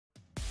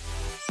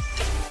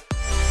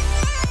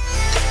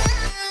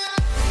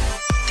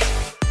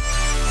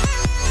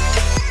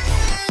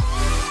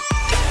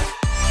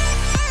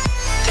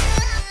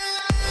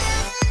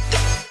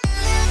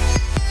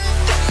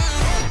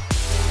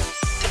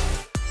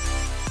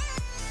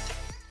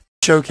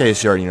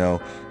showcase, you already know.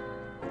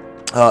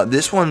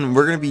 This one,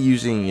 we're going to be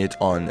using it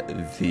on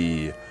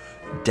the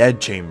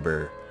dead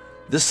chamber.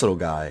 This little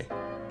guy.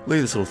 Look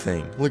at this little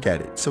thing. Look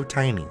at it. It's so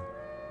tiny.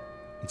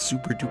 It's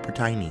super duper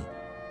tiny.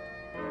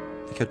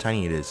 Look how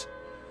tiny it is.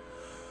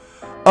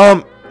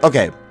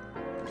 Okay.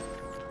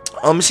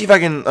 Let me see if I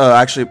can,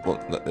 actually,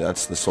 well,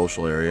 that's the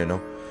social area, no?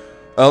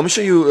 Let me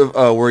show you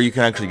where you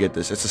can actually get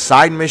this. It's a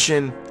side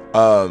mission.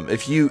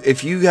 If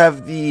you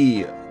have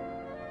the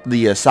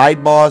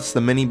side boss,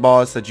 the mini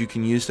boss that you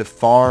can use to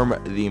farm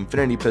the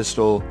infinity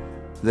pistol,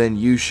 then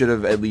you should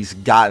have at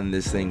least gotten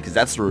this thing, because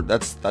that's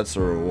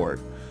the reward.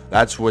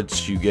 That's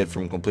what you get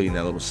from completing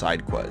that little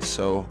side quest.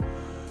 So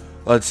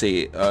let's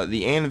see,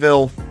 the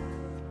anvil.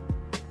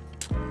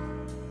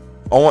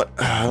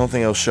 I don't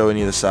think I'll show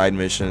any of the side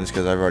missions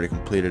because I've already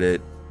completed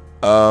it.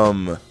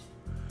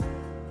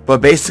 But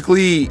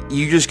basically,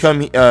 you just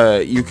come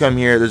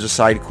here. There's a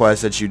side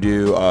quest that you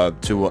do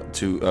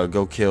to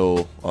go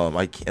kill.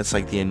 It's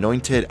like the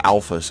Anointed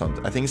Alpha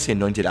something. I think it's the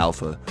Anointed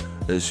Alpha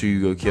is who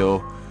you go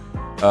kill.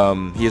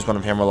 He is one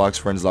of Hammerlock's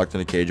friends locked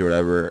in a cage or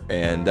whatever,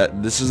 and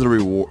this is the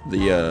reward.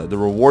 The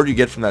reward you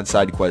get from that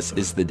side quest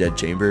is the dead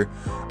chamber.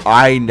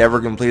 I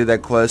never completed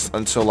that quest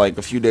until like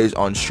a few days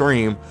on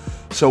stream,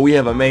 so we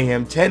have a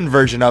Mayhem 10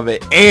 version of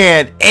it,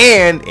 and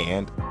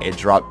it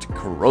dropped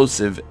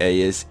corrosive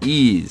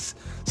ASEs.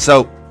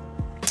 So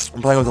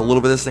I'm playing with a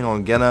little bit of this thing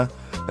on Genna,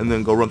 and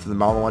then go run through the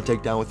mountain I want to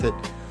take down with it.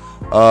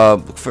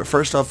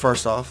 First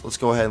off, let's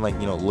go ahead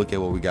and look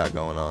at what we got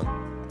going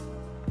on.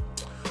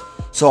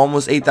 So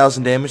almost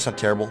 8,000 damage, not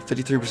terrible.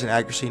 53%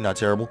 accuracy, not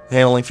terrible.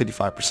 Handling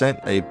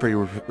 55%, a pretty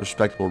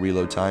respectable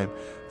reload time.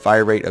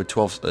 Fire rate of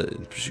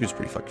 12, shoots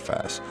pretty fucking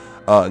fast.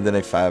 And then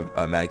a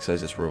 5 mag size,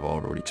 that's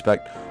revolver, what do you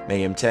expect?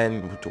 Mayhem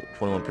 10,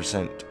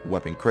 21%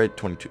 weapon crit,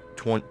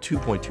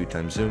 2.2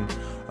 times zoom.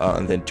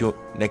 And then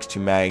next 2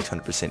 mags,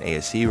 100%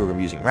 ASE. We're going to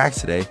be using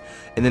racks today.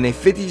 And then a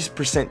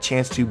 50%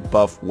 chance to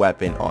buff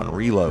weapon on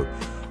reload.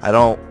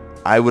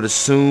 I would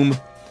assume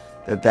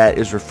that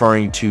is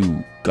referring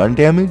to gun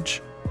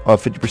damage.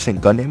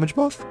 50% gun damage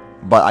buff,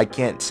 but I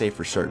can't say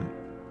for certain.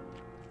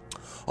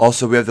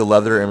 Also, we have the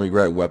leather and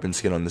regret weapon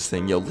skin on this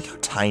thing. Yo, look how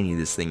tiny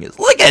this thing is.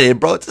 Look at it,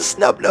 bro. It's a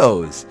snub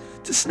nose.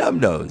 It's a snub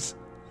nose.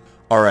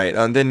 Alright,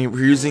 and then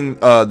we're using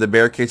the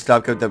barricade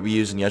stop coat that we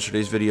used in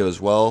yesterday's video as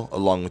well,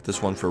 along with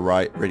this one for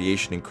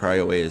radiation and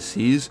cryo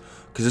ASCs,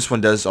 because this one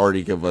does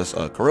already give us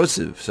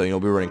corrosive. So you'll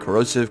be running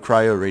corrosive,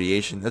 cryo,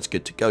 radiation. That's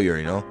good to go, you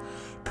already know.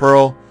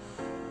 Pearl.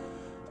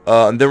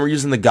 And then we're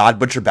using the God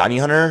Butcher Bounty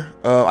Hunter.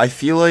 I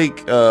feel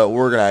like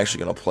we're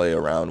actually gonna play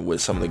around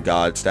with some of the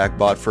God stack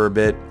bot for a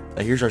bit.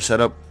 Here's our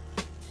setup.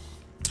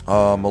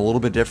 A little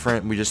bit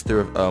different. We just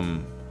threw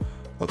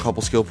a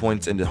couple skill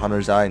points into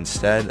Hunter's Eye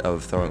instead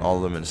of throwing all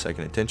of them into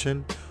Second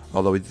Intention.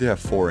 Although we do have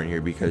 4 in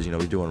here because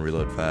we do want to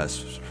reload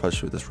fast,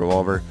 especially with this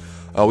revolver.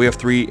 We have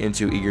 3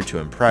 into Eager to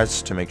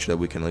Impress to make sure that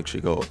we can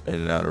actually go in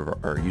and out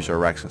of or use our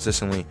racks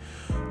consistently.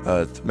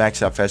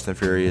 Max out Fast and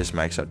Furious,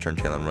 max out Turn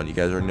Tail and Run. You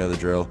guys already know the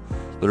drill.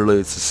 Literally,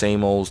 it's the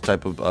same old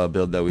type of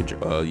build that we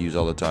use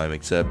all the time,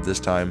 except this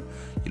time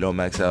you don't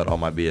max out all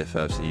my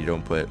BFFs and you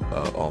don't put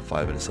all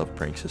 5 in a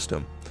self-prank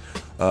system.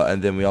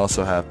 And then we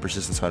also have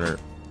Persistence Hunter.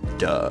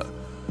 Duh.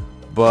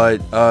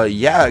 But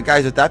yeah,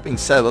 guys, with that being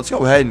said, let's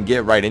go ahead and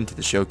get right into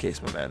the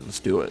showcase, my man. Let's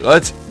do it.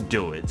 Let's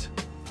do it.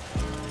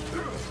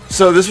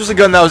 So this was a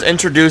gun that was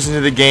introduced into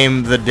the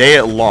game the day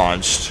it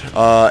launched,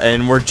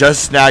 and we're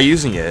just now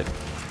using it.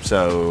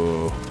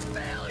 So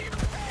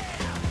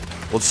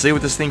let's see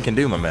what this thing can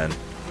do, my man.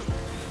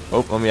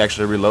 Oh, let me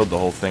actually reload the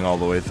whole thing all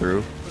the way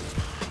through.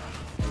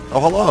 Oh,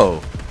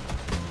 hello.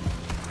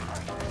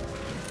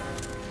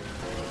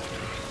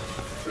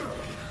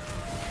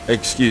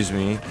 Excuse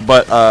me,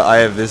 but I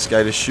have this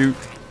guy to shoot.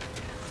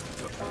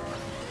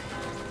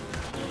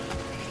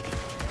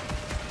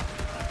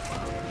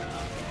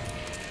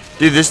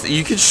 Dude,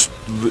 you can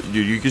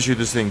shoot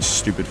this thing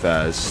stupid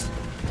fast.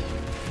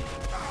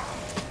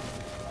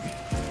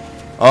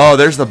 Oh,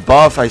 there's the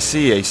buff. I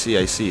see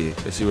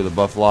where the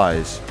buff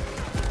lies.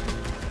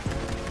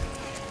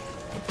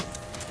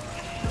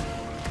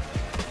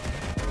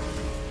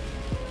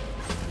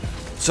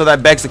 So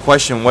that begs the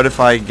question, what if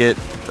I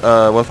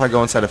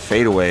go inside a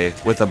fadeaway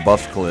with a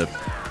buff clip?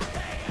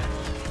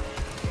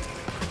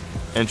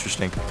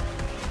 Interesting.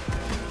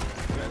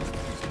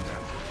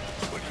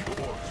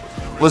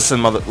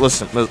 Listen,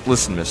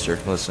 mister,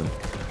 listen.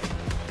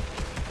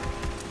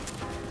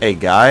 Hey,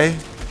 guy,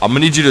 I'm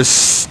gonna need you to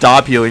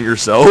stop healing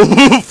yourself.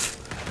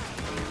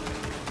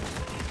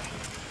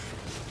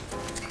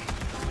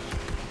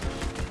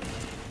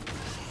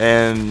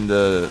 And,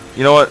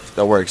 you know what?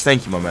 That works.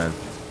 Thank you, my man.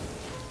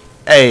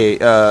 Hey,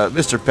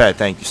 Mr. Pet,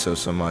 thank you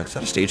so much. Is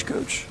that a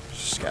stagecoach?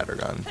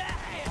 Scattergun.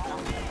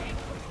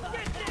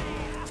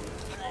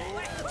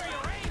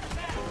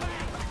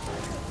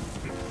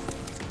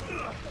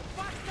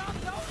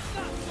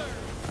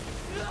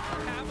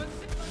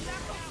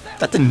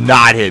 That did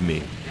not hit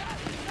me.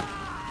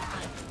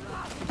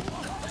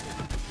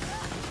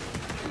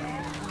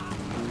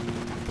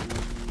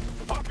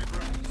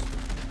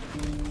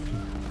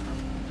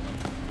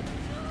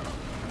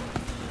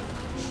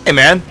 Hey,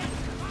 man.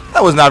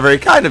 That was not very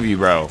kind of you,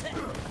 bro.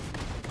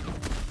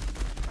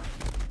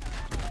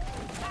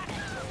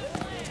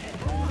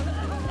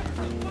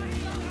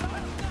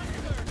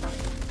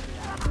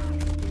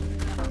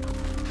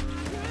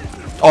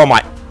 Oh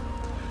my.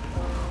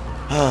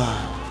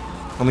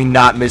 Let me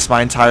not miss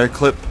my entire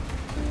clip.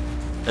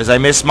 As I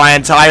miss my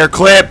entire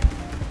clip.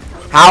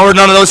 How are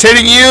none of those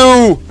hitting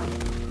you?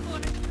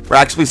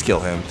 Rax, please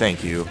kill him.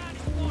 Thank you.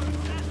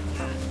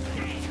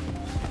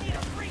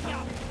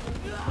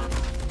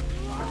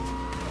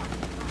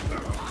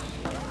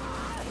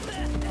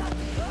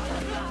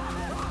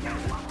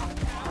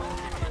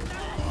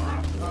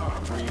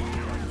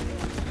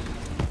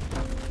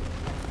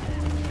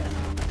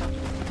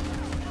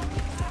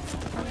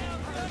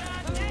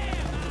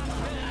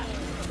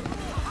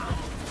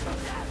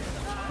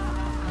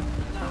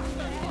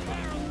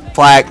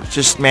 Flak,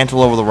 just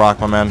mantle over the rock,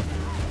 my man.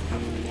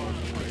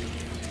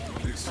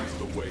 This is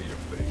the way of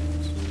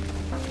things.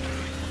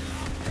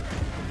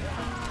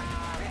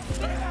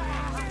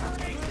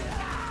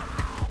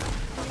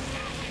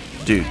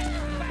 Dude.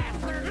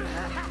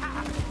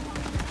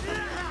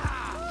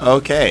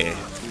 Okay.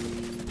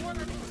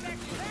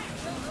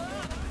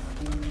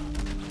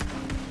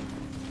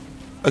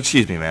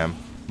 Excuse me, ma'am,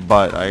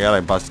 but I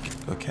gotta bust.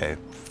 Okay.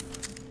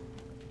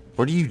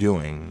 What are you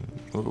doing?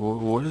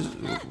 What is?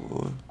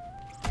 What?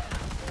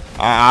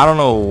 I don't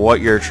know what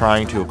you're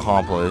trying to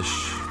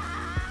accomplish.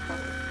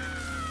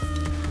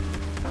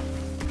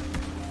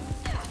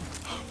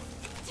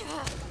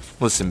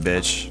 Listen,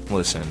 bitch.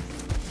 Listen.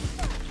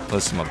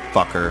 Listen,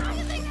 motherfucker.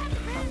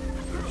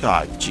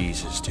 God,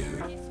 Jesus,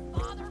 dude.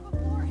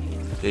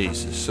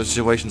 Jesus.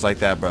 Situations like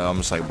that, bro. I'm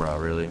just like, bro,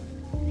 really?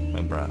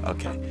 Like, bro,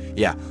 okay.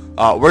 Yeah.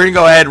 We're gonna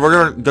go ahead. We're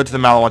gonna go to the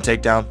Malawan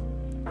takedown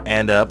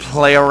and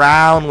play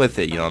around with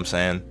it. You know what I'm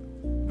saying?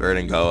 We're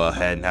gonna go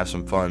ahead and have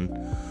some fun.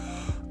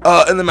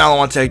 In the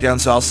Malawan takedown,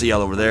 so I'll see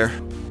y'all over there.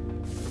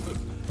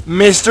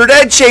 Mr.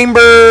 Dead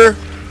Chamber!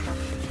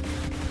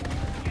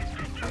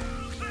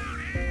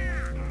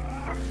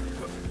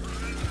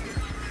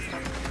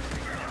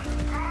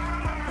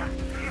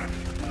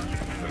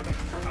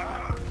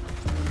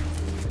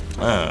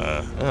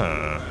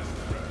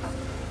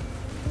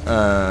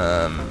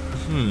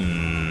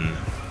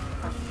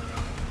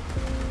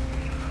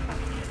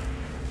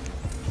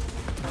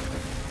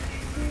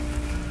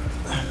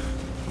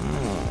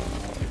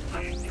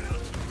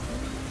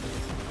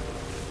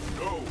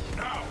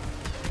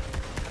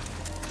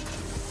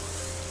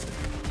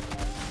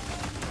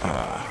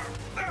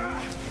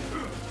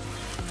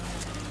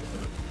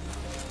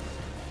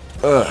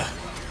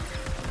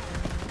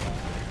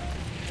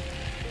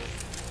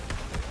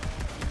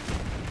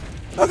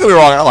 Don't get me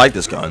wrong, I like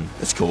this gun.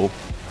 It's cool.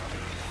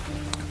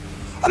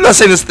 I'm not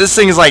saying this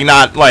thing is like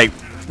not like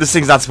this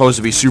thing's not supposed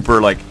to be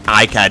super like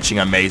eye-catching,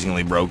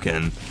 amazingly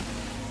broken.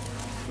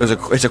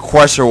 It's a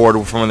quest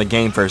reward from when the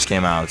game first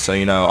came out, so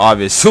you know,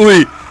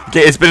 obviously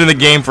it's been in the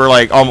game for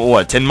like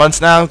what, 10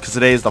 months now? Because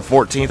today is the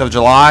 14th of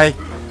July.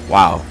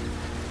 Wow,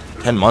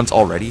 10 months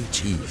already?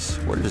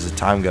 Jeez, where does the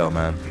time go,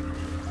 man?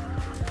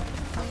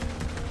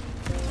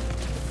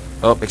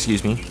 Oh,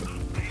 excuse me.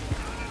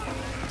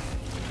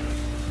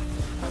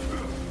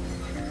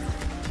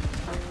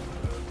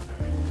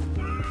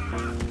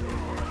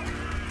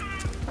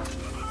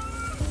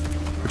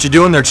 What you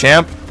doing there,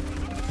 champ?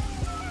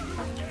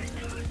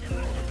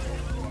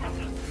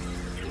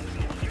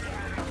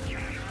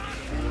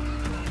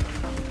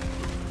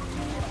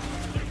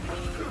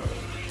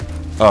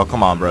 Oh,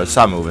 come on, bro.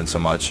 Stop moving so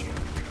much.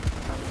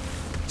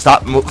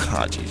 Stop moving.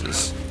 Oh,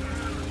 Jesus.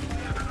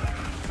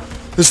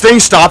 This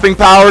thing's stopping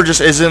power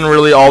just isn't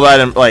really all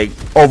that, like,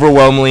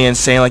 overwhelmingly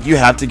insane. Like, you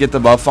have to get the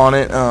buff on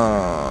it.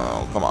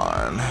 Oh, come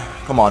on.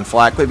 Come on,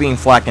 Flak. Quit being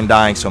Flak and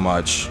dying so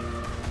much.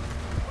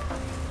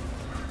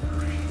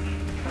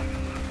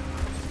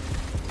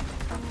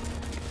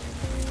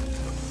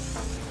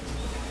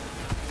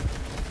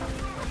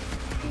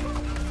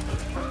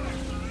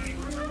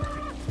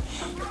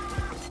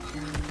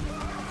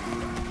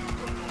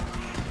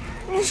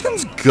 This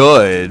gun's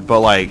good, but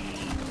like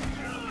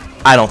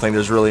I don't think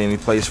there's really any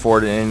place for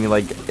it in any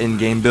like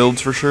in-game builds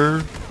for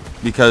sure,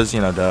 because you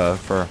know, duh,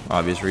 for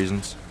obvious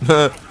reasons.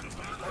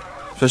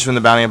 Especially when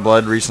the Bounty of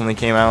Blood recently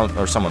came out,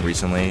 or someone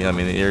recently. I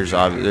mean, there's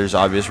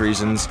obvious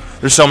reasons.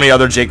 There's so many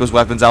other Jakobs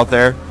weapons out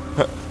there.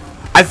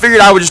 I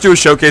figured I would just do a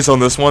showcase on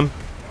this one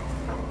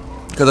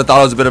because I thought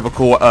it was a bit of a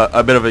cool,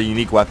 a bit of a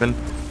unique weapon.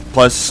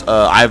 Plus,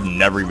 I've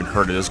never even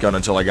heard of this gun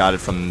until I got it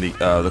from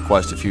the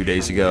quest a few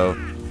days ago.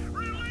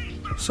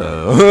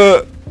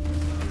 So,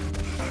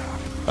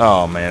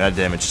 oh man, that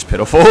damage is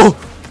pitiful.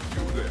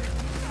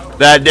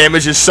 That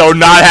damage is so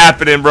not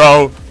happening,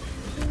 bro.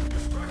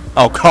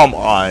 Oh, come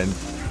on.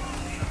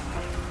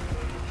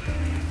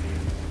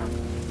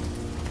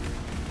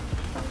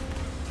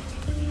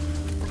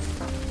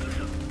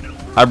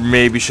 I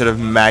maybe should have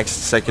maxed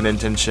second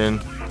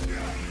intention.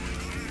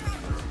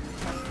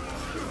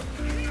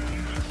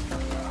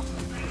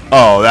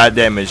 Oh, that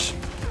damage.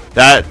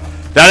 That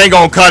ain't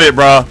gonna cut it,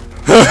 bro.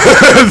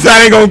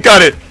 That ain't gonna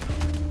cut it.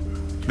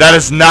 That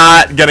is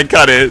not gonna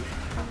cut it.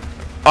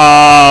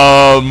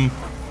 I'm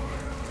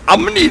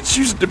gonna need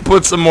you to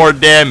put some more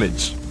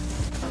damage.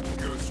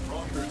 We're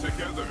stronger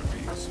together,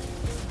 beast.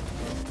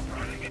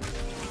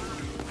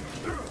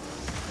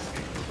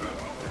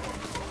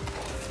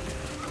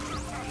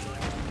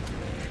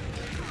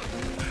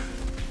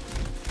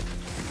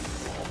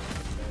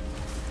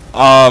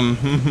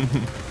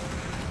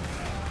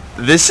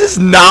 This is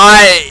not.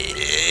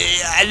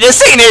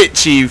 This ain't it,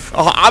 Chief.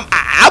 I'm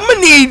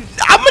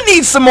gonna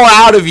need some more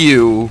out of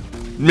you,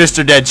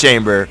 Mr. Dead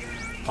Chamber.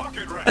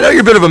 I know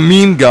you're a bit of a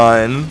meme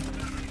gun.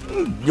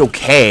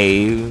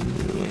 Okay.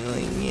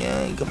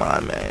 Yeah, come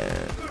on,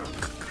 man.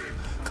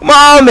 Come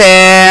on,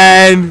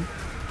 man.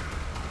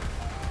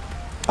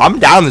 I'm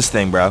down this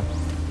thing, bro.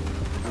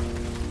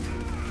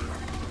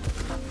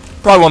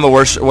 Probably one of the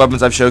worst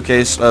weapons I've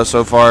showcased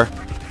so far.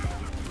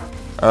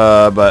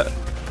 But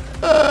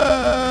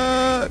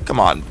come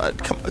on,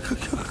 bud. Come on.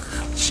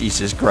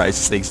 Jesus Christ,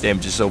 this thing's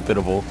damage is so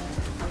pitiful.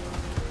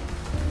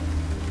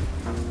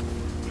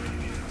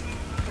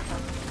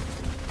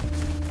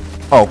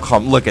 Oh,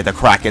 come look at the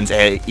Kraken's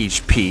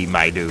HP,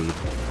 my dude.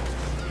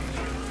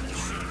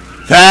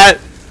 That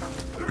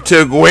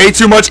took way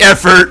too much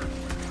effort.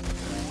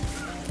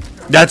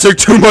 That took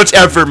too much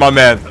effort, my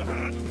man.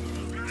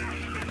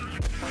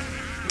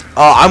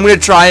 I'm gonna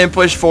try and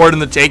push forward in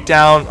the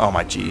takedown. Oh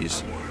my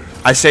jeez.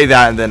 I say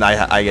that and then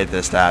I get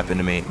this to happen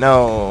to me.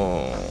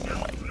 No, oh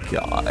my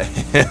god.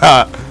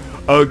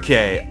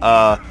 Okay,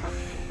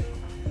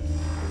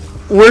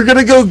 we're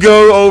gonna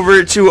go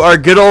over to our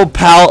good old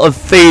pal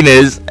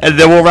Athena's, and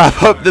then we'll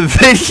wrap up the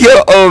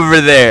video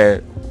over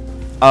there.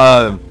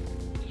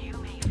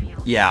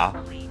 Yeah.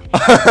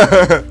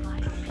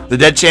 The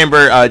dead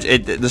chamber,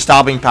 the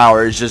stopping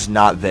power is just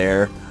not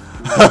there.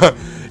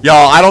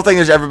 Y'all, I don't think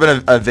there's ever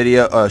been a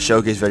video,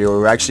 showcase video where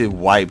we're actually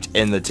wiped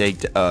in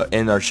the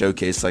in our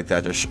showcase like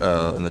that,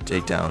 in the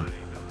takedown.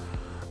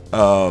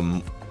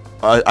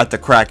 At the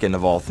Kraken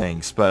of all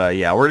things. But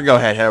yeah, we're gonna go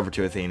head over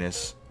to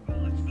Athena's.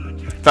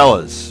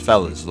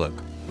 Fellas, look.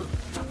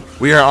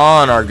 We are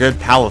on our good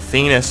pal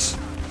Athena's.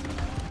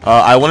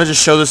 I want to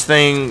just show this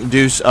thing,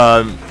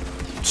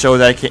 show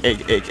that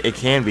it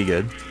can be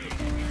good.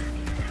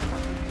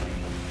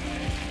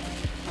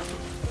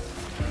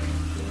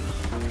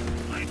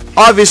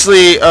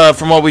 Obviously,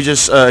 from what we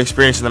just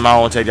experienced in the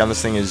Mile 1 takedown,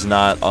 this thing is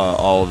not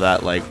all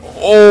that like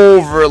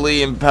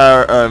overly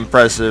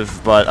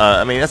impressive, but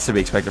I mean that's to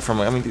be expected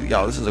from. I mean,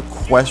 y'all, this is a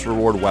quest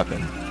reward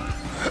weapon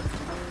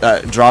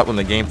that dropped when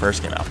the game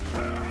first came out.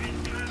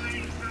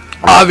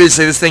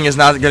 Obviously, this thing is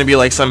not going to be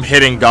like some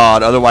hidden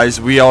god. Otherwise,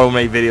 we all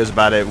made videos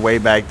about it way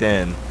back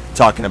then,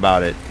 talking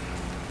about it.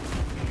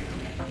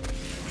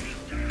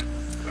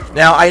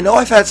 Now, I know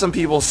I've had some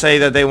people say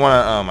that they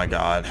want to. Oh my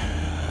god.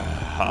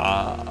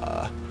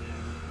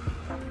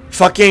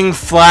 Fucking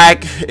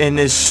Flak and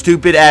this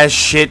stupid ass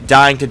shit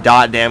dying to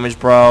dot damage,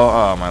 bro.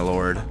 Oh my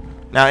lord.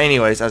 Now,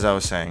 anyways, as I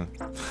was saying,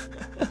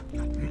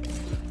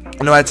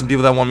 I know I had some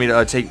people that want me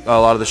to take a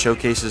lot of the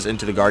showcases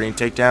into the Guardian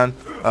takedown.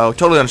 Oh,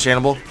 totally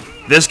understandable.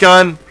 This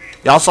gun,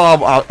 y'all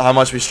saw how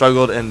much we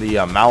struggled in the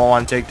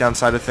Malawan takedown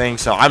side of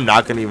things, so I'm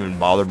not gonna even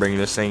bother bringing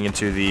this thing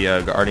into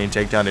the Guardian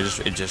takedown.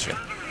 It just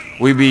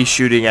we'd be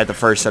shooting at the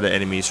first set of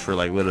enemies for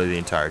like literally the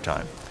entire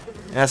time.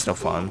 And that's no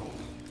fun.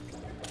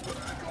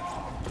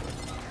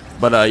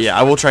 But yeah,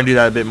 I will try and do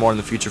that a bit more in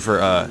the future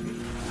for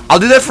I'll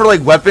do that for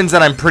like weapons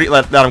that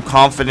I'm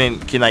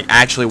confident can like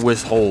actually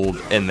withhold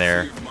in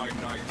there.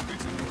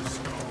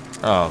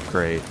 Oh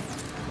great.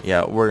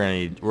 Yeah, we're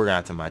gonna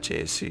have to match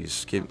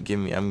ASCs. Give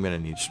me. I'm gonna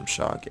need some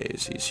shock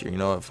ASCs here. You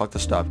know what? Fuck the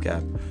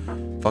stopgap.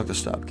 Fuck the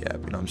stopgap.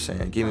 You know what I'm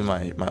saying? Give me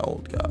my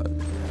old god.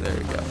 There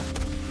you go.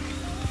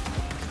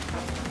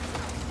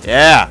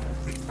 Yeah.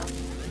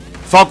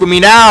 Fuck with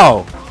me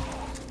now.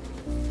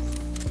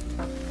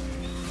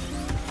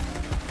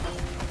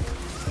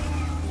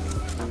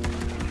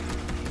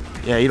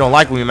 Yeah, you don't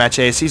like when we match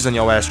ASCs on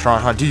your ass,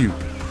 Tron, huh? Do you?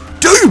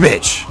 Do you,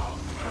 bitch?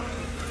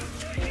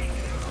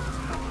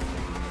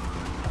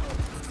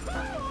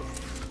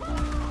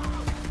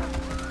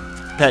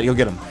 Pet, go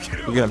get him.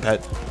 Go get him,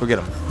 Pet. Go get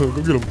him. Go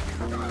get him.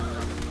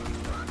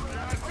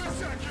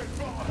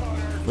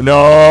 No,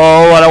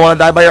 I don't want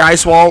to die by your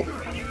ice wall.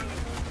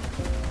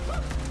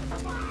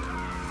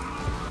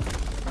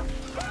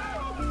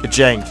 Get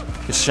shanked.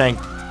 Get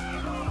shanked.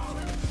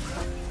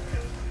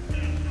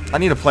 I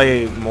need to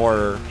play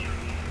more.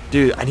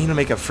 Dude, I need to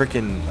make a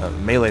freaking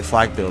melee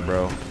Flak build,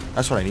 bro.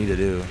 That's what I need to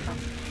do.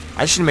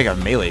 I just need to make a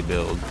melee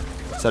build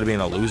instead of being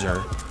a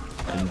loser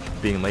and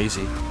being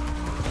lazy.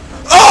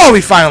 Oh, we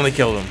finally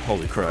killed him.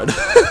 Holy crud.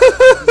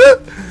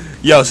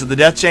 Yo, so the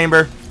death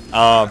chamber,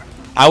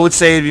 I would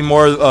say it'd be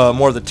more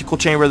of the tickle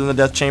chamber than the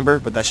death chamber,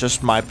 but that's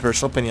just my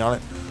personal opinion on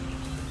it.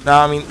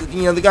 Now, I mean,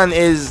 you know, the gun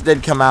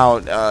did come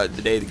out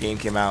the day the game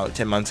came out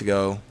 10 months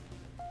ago.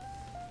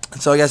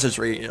 So I guess it's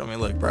I mean,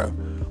 look, bro.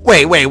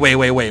 Wait.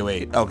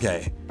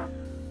 Okay.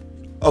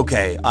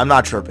 Okay, I'm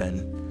not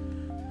tripping.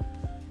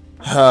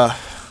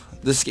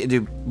 This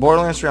dude,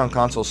 Borderlands 3 on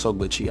console is so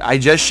glitchy. I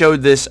just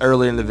showed this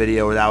earlier in the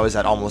video where that was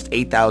at almost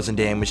 8,000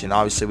 damage, and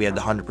obviously we had the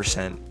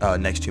 100%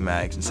 next 2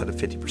 mags instead of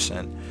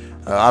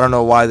 50%. I don't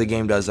know why the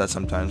game does that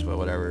sometimes, but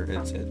whatever.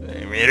 It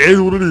is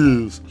what it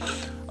is.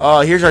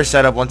 Here's our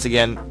setup once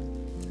again.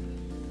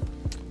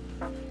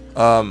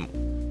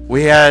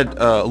 We had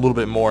a little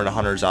bit more in a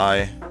hunter's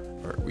eye,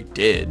 or we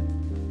did.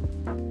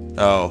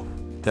 Oh,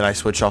 then I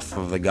switched off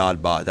of the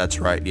god bot. That's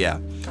right, yeah.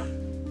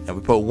 And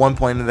we put 1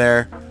 point in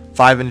there.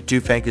 5 into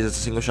 2 Fank is a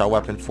single shot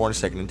weapon, 4 into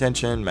second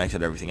intention, max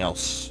out everything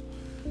else.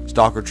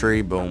 Stalker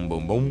tree, boom,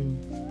 boom, boom.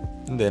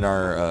 And then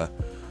our,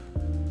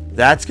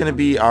 that's gonna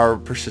be our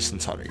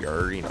persistence hunter,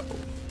 or, you know.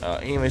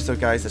 Anyways, so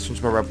guys, that's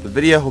what's wrap up the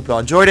video. Hope y'all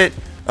enjoyed it.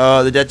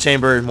 The death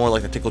chamber is more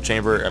like a tickle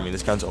chamber. I mean,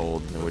 this gun's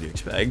old. What do you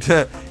expect?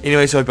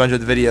 Anyways, so hope you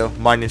enjoyed the video.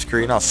 My name's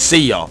Kree, and I'll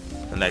see y'all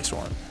in the next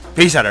one.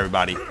 Peace out,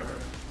 everybody.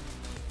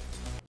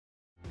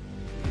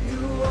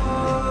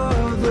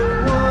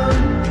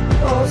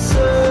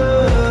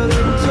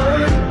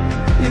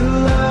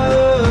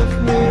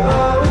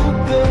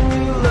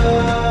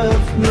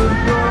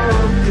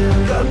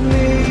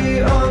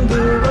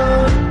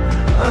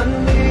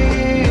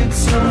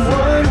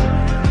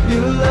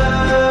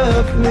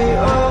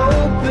 Me